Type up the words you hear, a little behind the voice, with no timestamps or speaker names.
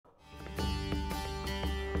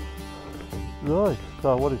Right,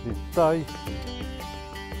 so what is it? Day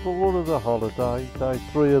 4 of the holiday, day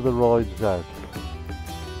 3 of the rides out.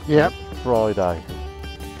 Yep. Friday.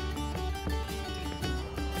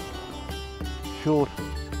 Short,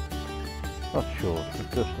 not short,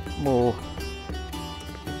 but just more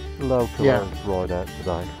localised ride out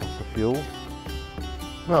today. That's the fuel.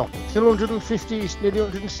 Well, still 150, it's nearly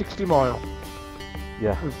 160 mile.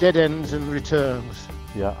 Yeah. With dead ends and returns.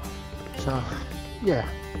 Yeah. So, yeah.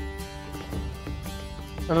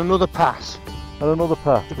 And another pass. And another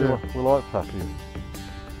pass. Yeah. We like passes. We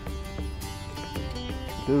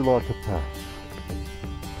do like a pass.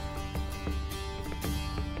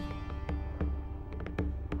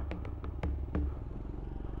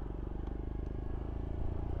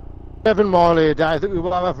 £7 a day that we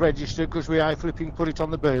will have registered because we ain't flipping put it on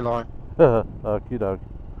the beeline. Okie doke.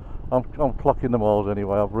 I'm clocking the miles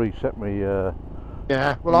anyway. I've reset me. Yeah,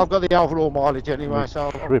 well, I've got the overall mileage anyway, so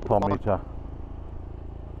trip on meter.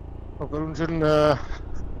 I've got 100 and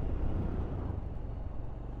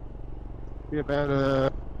be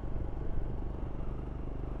about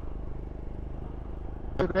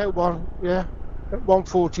one, yeah,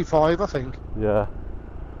 145, I think. Yeah.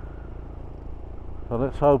 So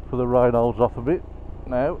let's hope for the rain holds off a bit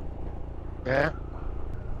now. Yeah.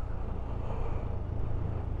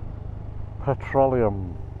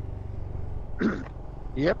 Petroleum.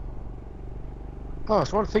 Yep. Oh,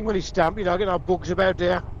 it's one thing when it's damp, you don't get no bugs about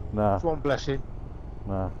there. Nah. It's one blessing.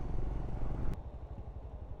 Nah.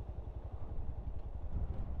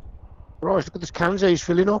 Right, look at this cans he's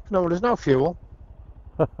filling up. No, there's no fuel.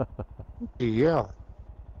 Yeah.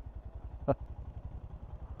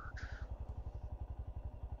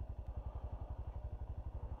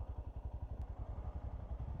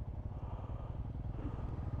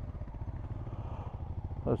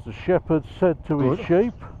 As the shepherd said to his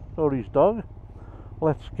sheep, or his dog,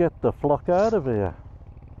 let's get the flock out of here.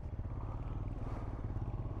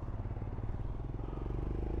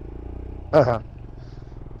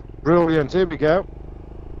 Brilliant, here we go.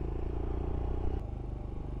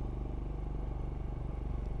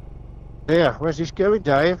 Yeah, where's this going,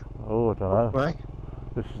 Dave? Oh, I don't know. Way.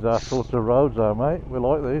 This is our sort of roads, though, mate. We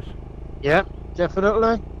like this. Yeah,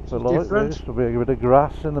 definitely. We like this. There'll be a bit of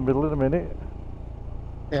grass in the middle in a minute.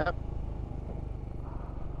 Yeah.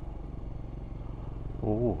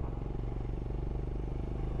 Oh.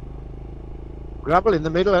 Gravel in the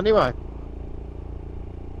middle anyway.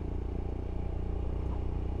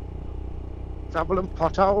 Gravel and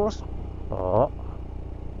potholes. Oh.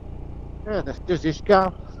 Yeah, does this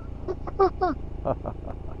go?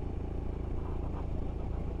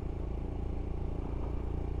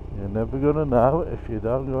 You're never gonna know if you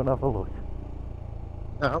don't go and have a look.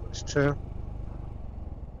 No, it's true.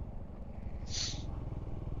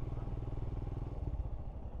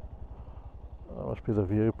 That must be the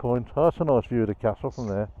viewpoint. Oh, that's a nice view of the castle from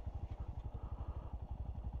there.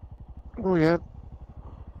 Oh yeah.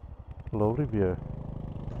 Lovely view.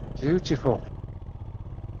 Beautiful.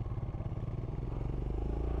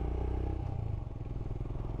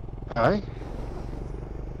 Okay.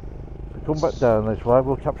 So come back down this way,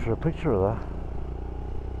 we'll capture a picture of that.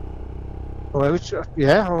 Well, it's,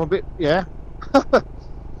 yeah, I'm a bit, yeah.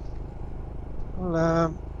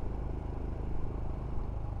 Well,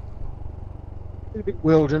 a bit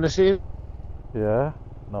wildernessy. Yeah,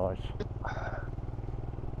 nice.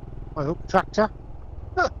 I hope tractor.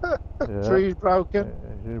 Yeah. Trees broken.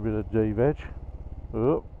 A bit of D-veg.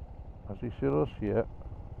 Oh, has he seen us? Yeah.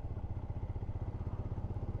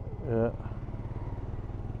 Yeah.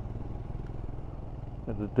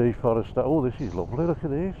 And the deforestation. Oh, this is lovely. Look at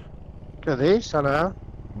this. Look at this, I know.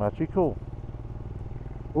 Magical.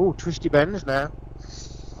 Oh, twisty bends now.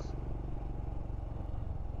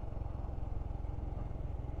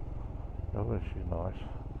 Oh, this is nice.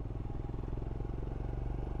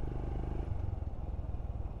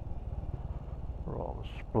 Rather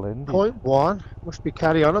splendid. Point one. Must be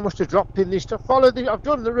carry on. I must have dropped in this stuff. Follow the. I've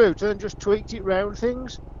done the route and just tweaked it round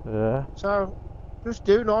things. Yeah. So, just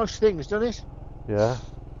do nice things, doesn't it? Yeah.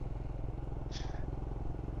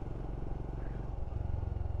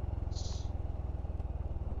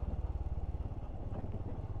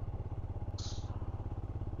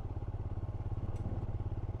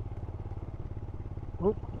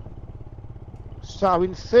 Oh. So,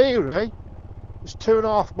 in theory, it's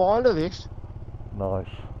 2.5 miles of this. Nice.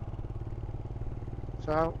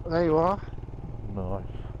 So, there you are. Nice.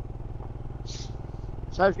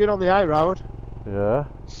 Saves getting on the A road. Yeah.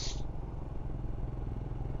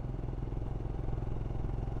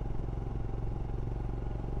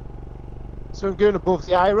 So I'm going above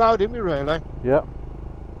the A road, isn't we, really? Yep.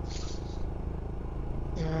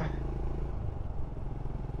 Yeah.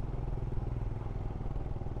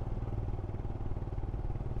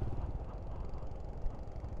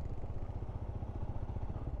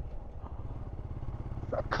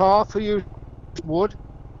 car for you wood.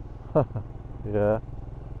 Yeah.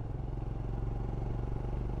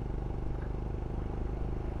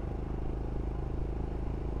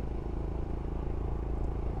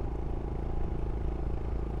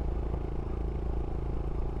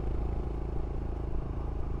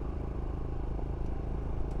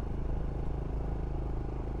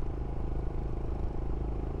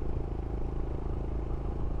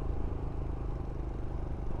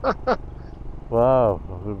 Wow,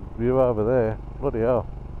 the view over there. Bloody hell.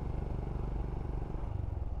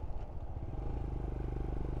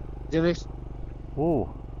 Dennis. Ooh.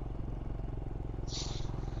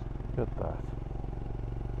 Look at that.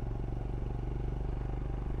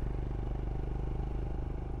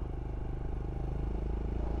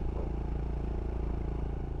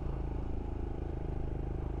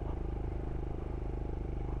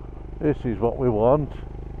 This is what we want.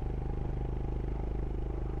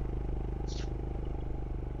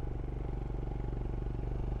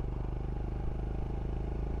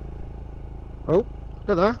 Oh, look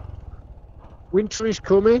at that. Winter is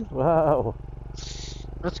coming. Wow.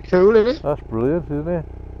 That's cool, isn't it? That's brilliant, isn't it?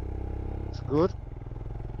 It's good.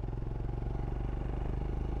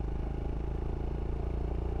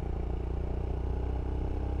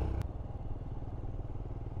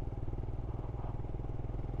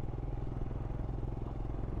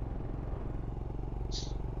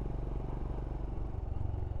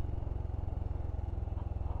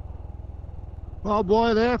 Oh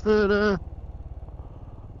boy, there for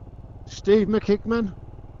Steve McKickman.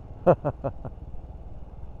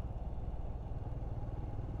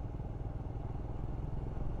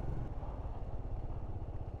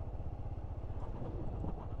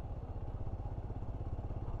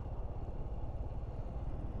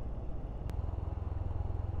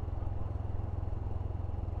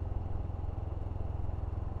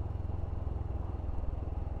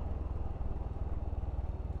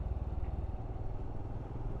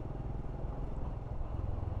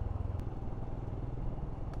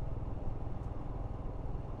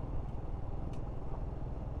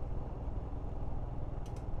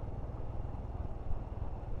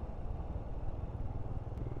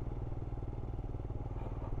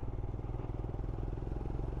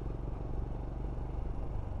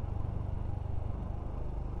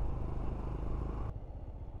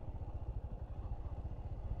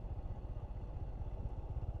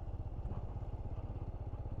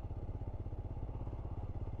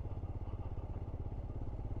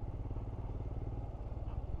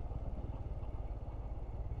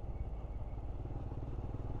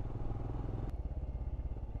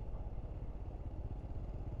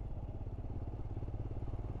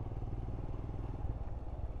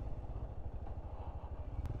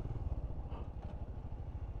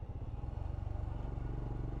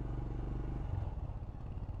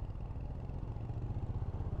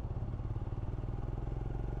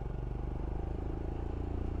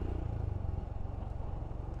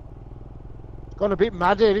 Gone a bit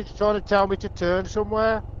mad here. It's trying to tell me to turn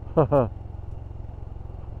somewhere. Oh,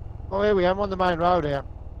 here we are on the main road here.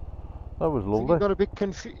 That was I think lovely.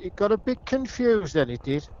 it got a bit confused then, it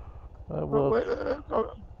did. That was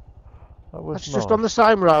That's nice. just on the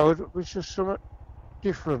same road, which is something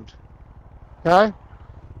different. Okay?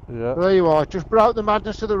 Yeah. There you are. Just brought the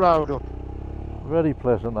madness of the road up. Very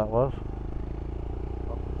pleasant that was.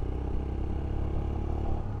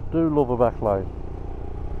 Do love a back lane.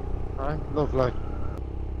 Right, lovely.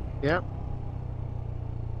 Yeah.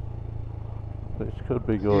 This could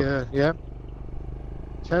be good. Yeah, yeah.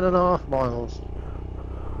 10.5 miles.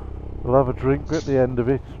 We'll have a drink at the end of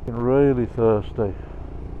it. Been really thirsty.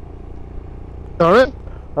 Sorry?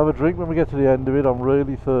 Have a drink when we get to the end of it. I'm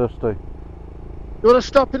really thirsty. You want to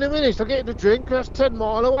stop in a minute? I'll get you a drink. That's 10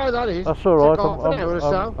 miles away, that is. That's all right. Take half an hour or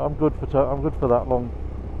so. I'm good for I'm good for that long.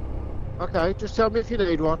 Okay, just tell me if you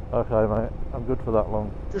need one. Okay, mate. I'm good for that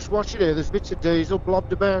long. Just watch it here. There's bits of diesel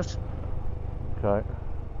blobbed about. Okay.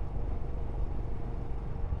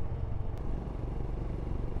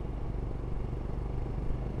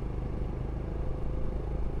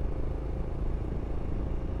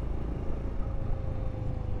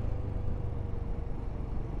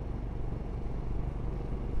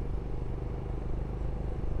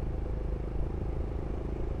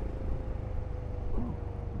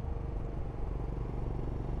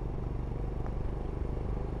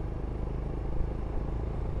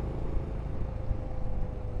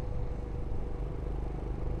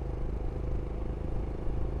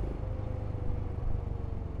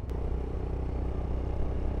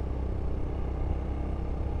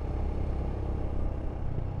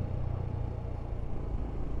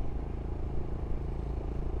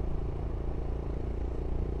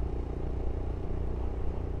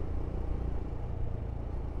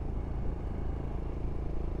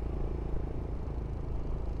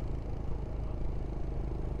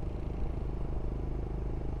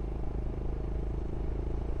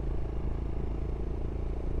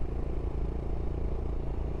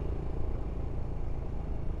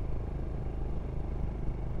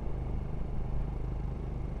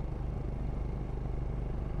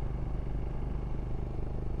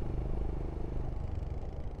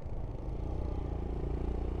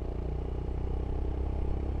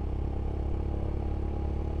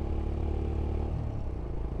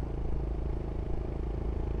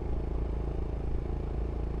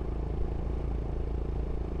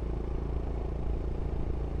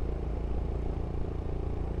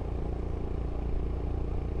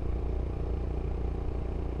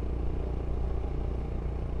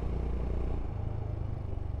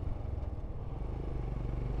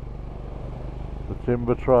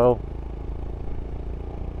 timber trail.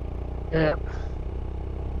 Yeah.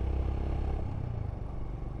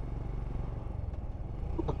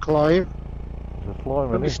 A climb. There's a climb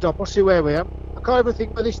Let in me it. stop. I'll see where we are. I can't even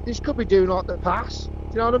think, but this could be doing like the pass. Do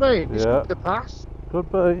you know what I mean? This Yeah. could be the pass.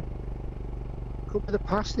 Could be. Could be the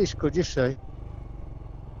pass. This could, you see?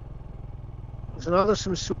 There's another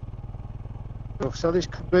some stuff. So this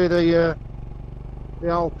could be the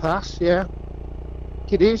old pass. Yeah.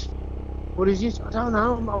 It is. What is it? I don't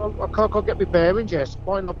know. I can't get my bearings yet.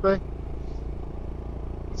 Might not be.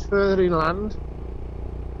 It's further inland.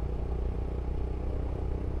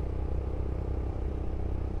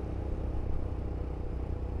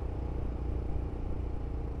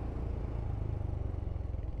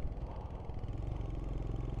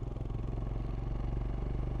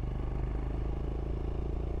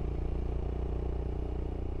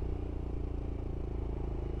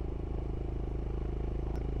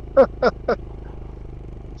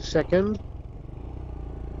 Second.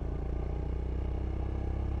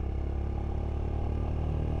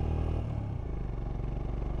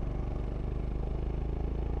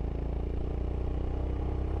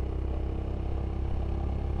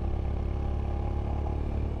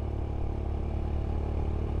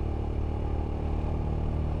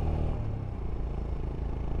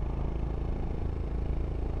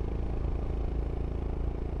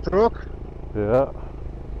 Truck. Yeah.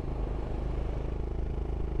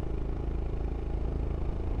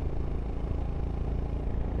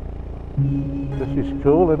 This is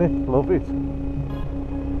cool, isn't it? Love it.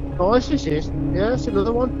 Nice, this is. Yeah, it's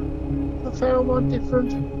another one. I found one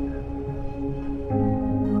different.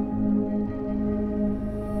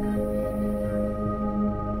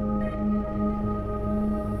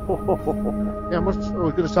 Yeah, I was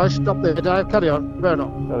going to say stop there, Dave. Carry on. You better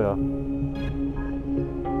not. Carry on.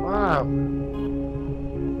 Wow.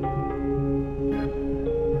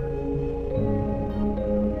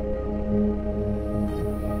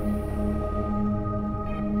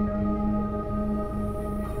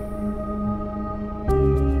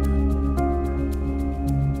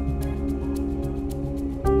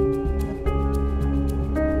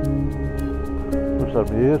 Must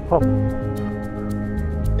have my ears pop.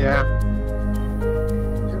 Yeah.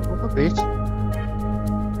 Yeah, up a bit.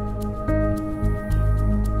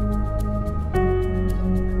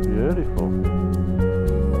 Beautiful.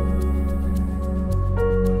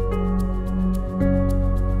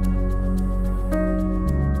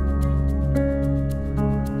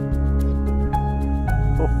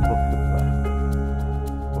 Oh, look at that.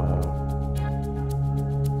 Wow.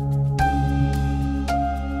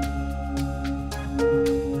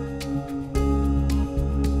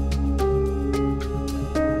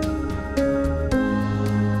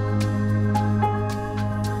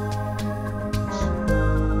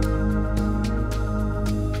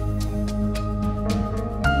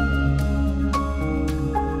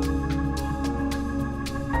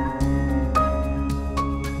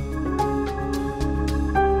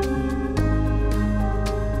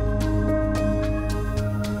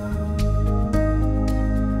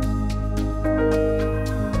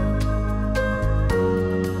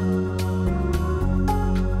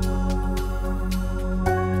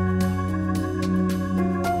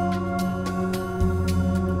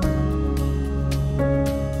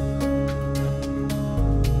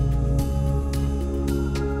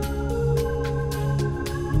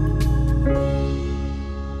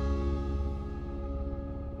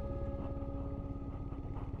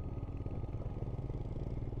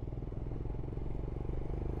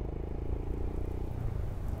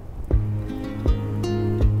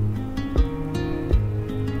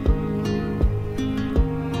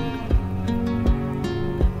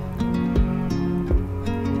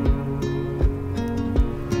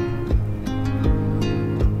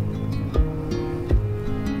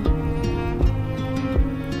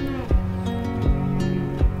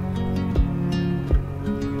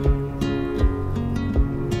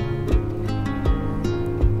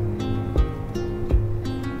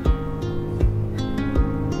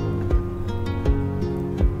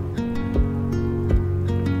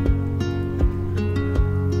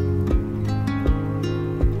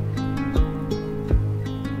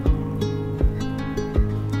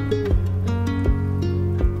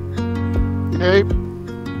 Hey.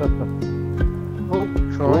 Oh,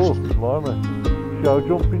 Cool, Christ. blimey. Show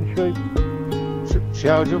jumping sheep.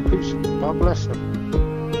 Show jumping. God bless them.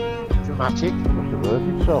 Dramatic. Must have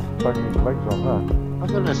hurt itself banging its legs on that. I'm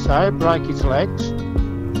going to say, break its legs.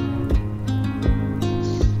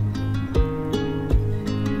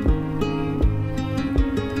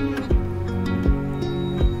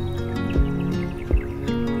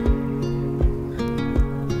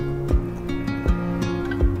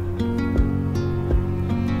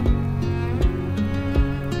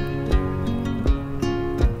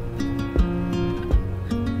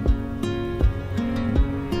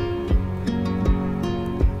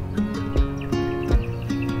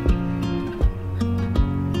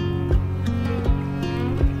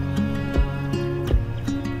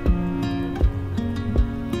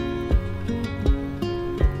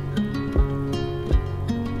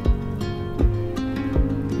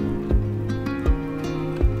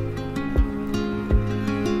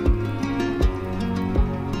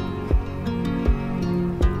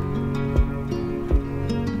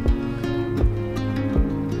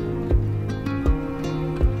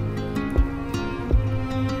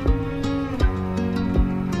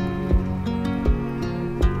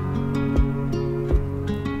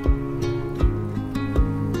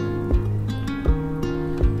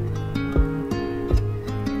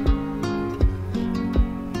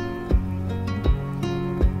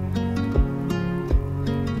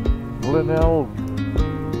 Gleneig.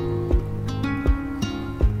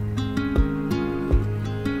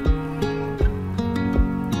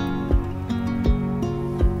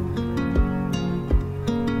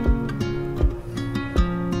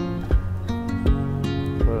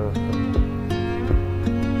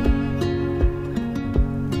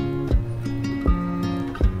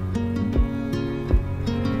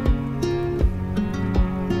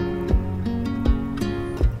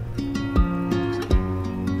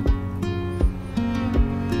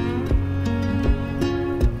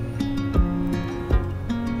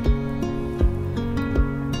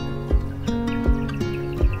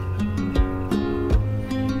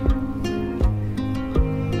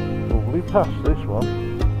 Past this one.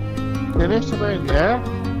 It is, I mean, yeah.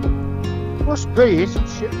 Must be it.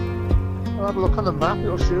 Shit. I'll have a look on the map,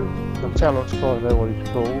 it'll show. It'll tell us. Find out what it's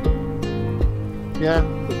called. Yeah,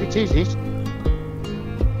 if it is it. I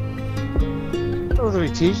don't know whether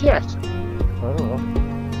it is yet. I don't know.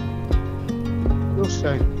 We'll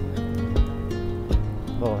see.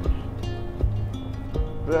 Nice.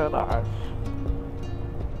 Very nice.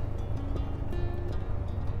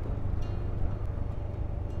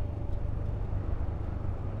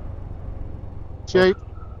 Sheep.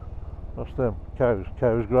 That's them cows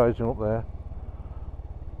grazing up there.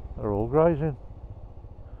 They're all grazing.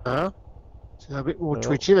 Huh? So a bit more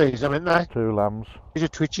twitchy these, haven't they? 2 lambs. These are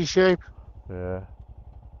twitchy sheep. Yeah.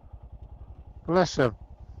 Bless them.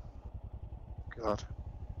 God.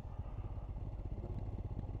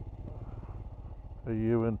 A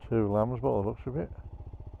ewe and 2 lambs by the looks of it.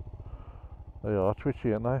 They are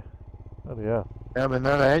twitchy, aren't they? Oh yeah. Yeah, I mean,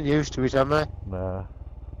 they ain't used to it, have they? Nah.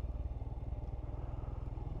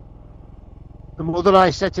 The mother I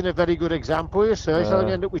setting a very good example, you see, so you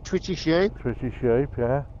end up with twitchy sheep. Twitchy sheep,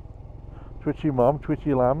 yeah. Twitchy mom,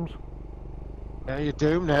 twitchy lambs. Yeah, you're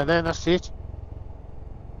doomed now then, that's it.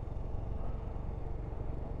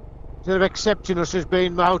 Instead of accepting us as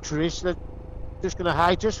being motorists, they're just going to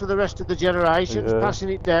hate us for the rest of the generations, passing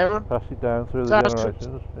it down. Pass it down through the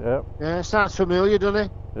generations, yeah. Yeah, sounds familiar, doesn't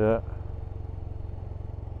it? Yeah.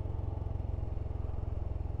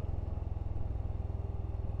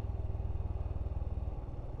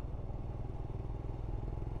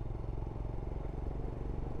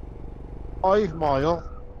 Mile,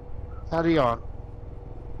 carry on.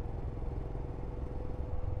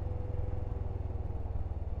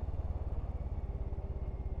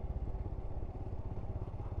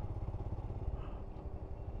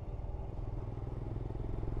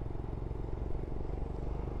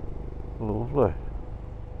 Lovely.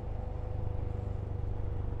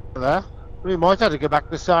 There. We might have to go back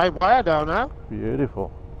the same way, I don't know.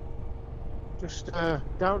 Beautiful. Just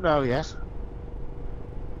don't know yet.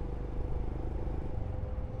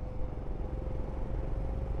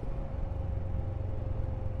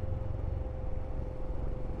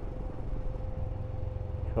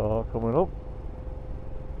 Car coming up.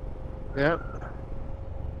 Yeah.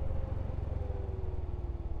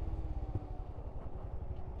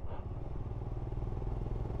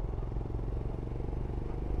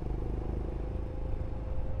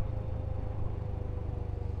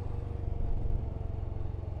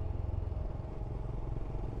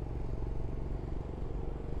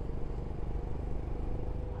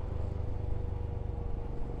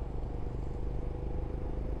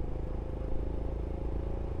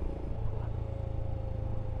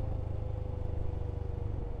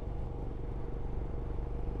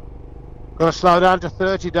 Got to slow down to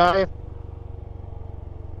 30, don't you?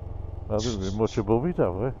 I haven't been much above it,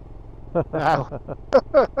 have we? No.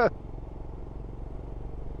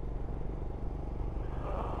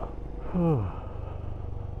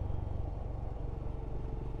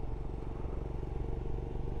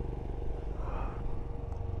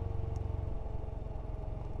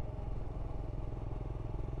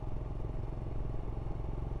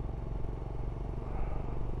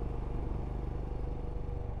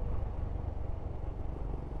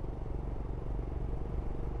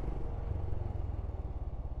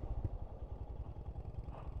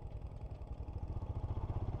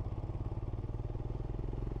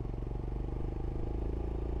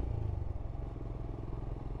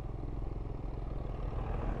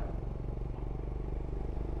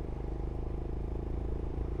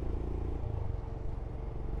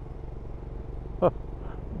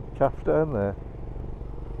 Calf down there.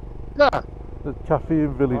 Yeah. The cafe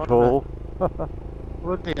in Village Hall.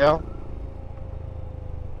 Bloody hell.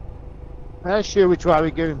 I'm not sure which way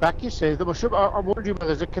we're going back, you see. There must have, I'm wondering whether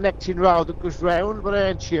there's a connecting road that goes round, but I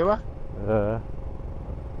ain't sure. Yeah.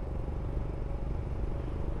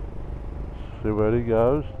 See where he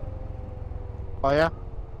goes. Oh yeah?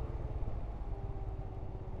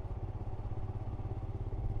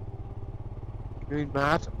 Going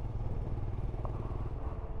mad.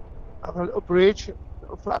 Have a little bridge, a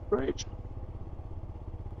little flat bridge.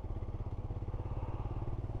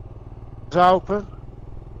 It's open.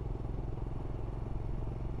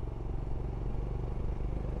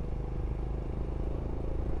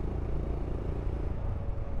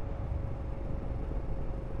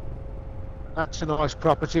 That's a nice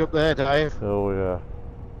property up there, Dave. Oh yeah.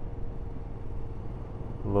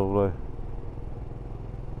 Lovely.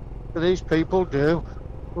 What do these people do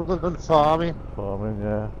other than farming? Farming,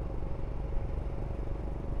 yeah.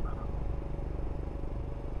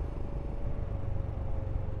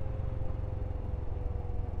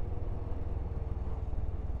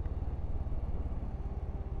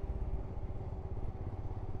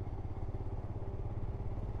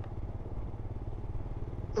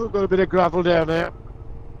 We've got a bit of gravel down there.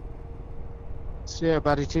 See how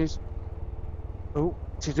bad it is. Oh,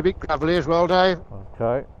 it is a bit gravelly as well, Dave.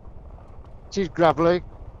 Okay. It is gravelly.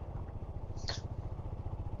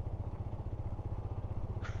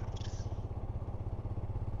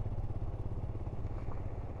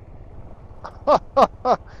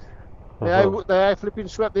 They ain't flipping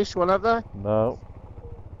swept this one, have they? No.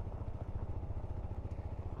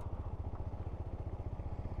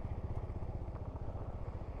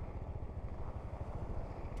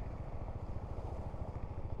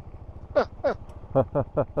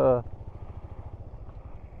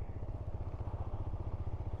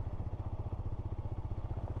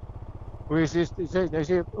 Where is this? Is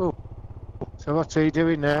he? Oh, so what's he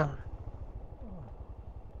doing now?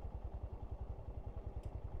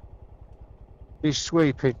 He's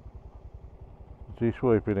sweeping. Is he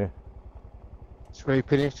sweeping it?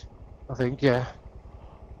 Sweeping it, I think, yeah.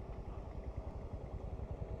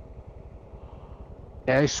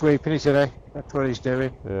 Yeah, he's sweeping it today. That's what he's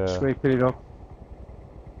doing. Yeah. Sweeping it up.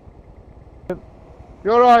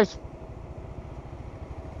 You alright?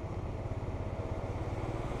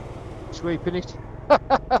 Sweeping it.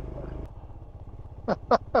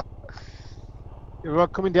 You're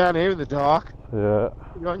not coming down here in the dark. Yeah.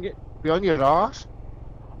 You're on your arse.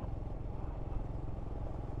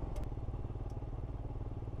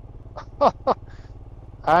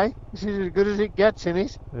 Aye, this is as good as it gets, isn't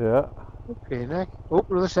it? Yeah. Okay, Nick. Oh,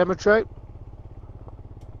 another cemetery.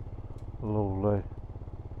 Lovely.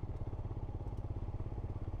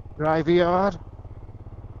 Graveyard.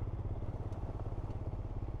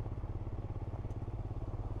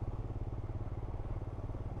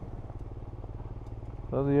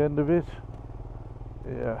 At the end of it?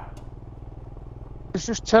 Yeah. It's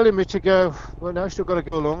just telling me to go. Well, now still got to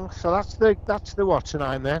go along. So that's the what's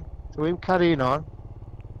name then. So him carrying on.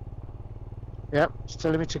 Yep, it's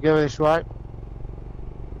telling me to go this way.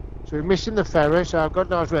 So we're missing the ferry. So God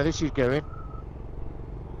knows where this is going.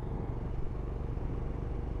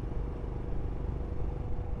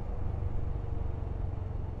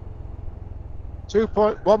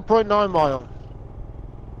 1.9 mile.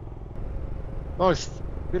 Nice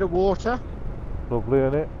bit of water. Lovely,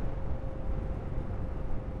 isn't it?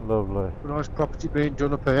 Lovely. Nice property being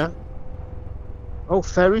done up here. Oh,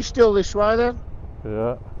 ferry still this way then?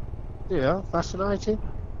 Yeah. Yeah, fascinating.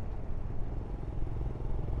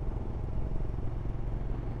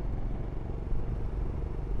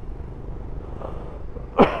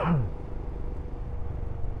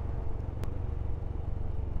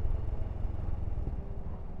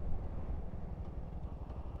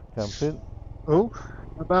 Camping. Oh,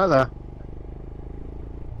 how about that?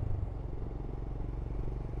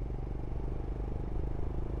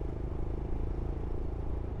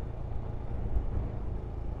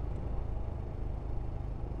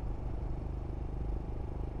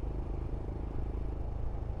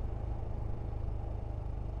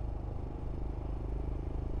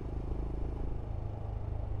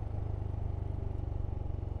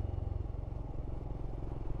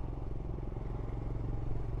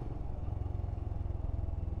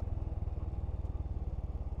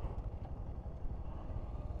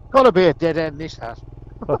 Gotta be a dead end, this has.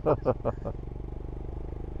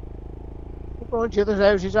 Mind you, there's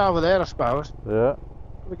houses over there, I suppose. Yeah.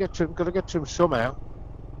 Gotta get to them somehow.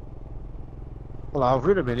 Well,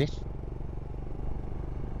 over in a minute.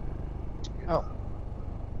 Oh.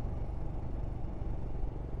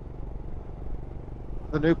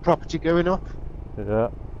 The new property going up. Yeah.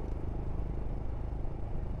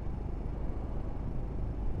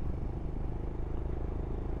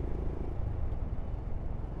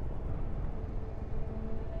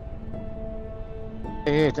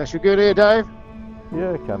 Hey, that's you good here, Dave?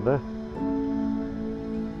 Yeah, can do.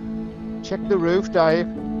 Check the roof, Dave.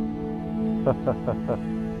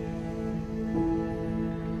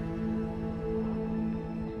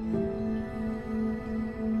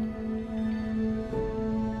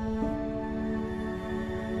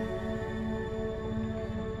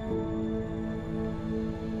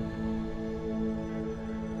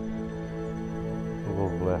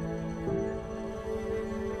 lovely.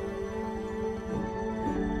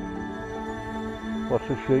 What's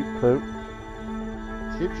the sheep poo?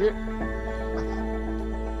 Sheep.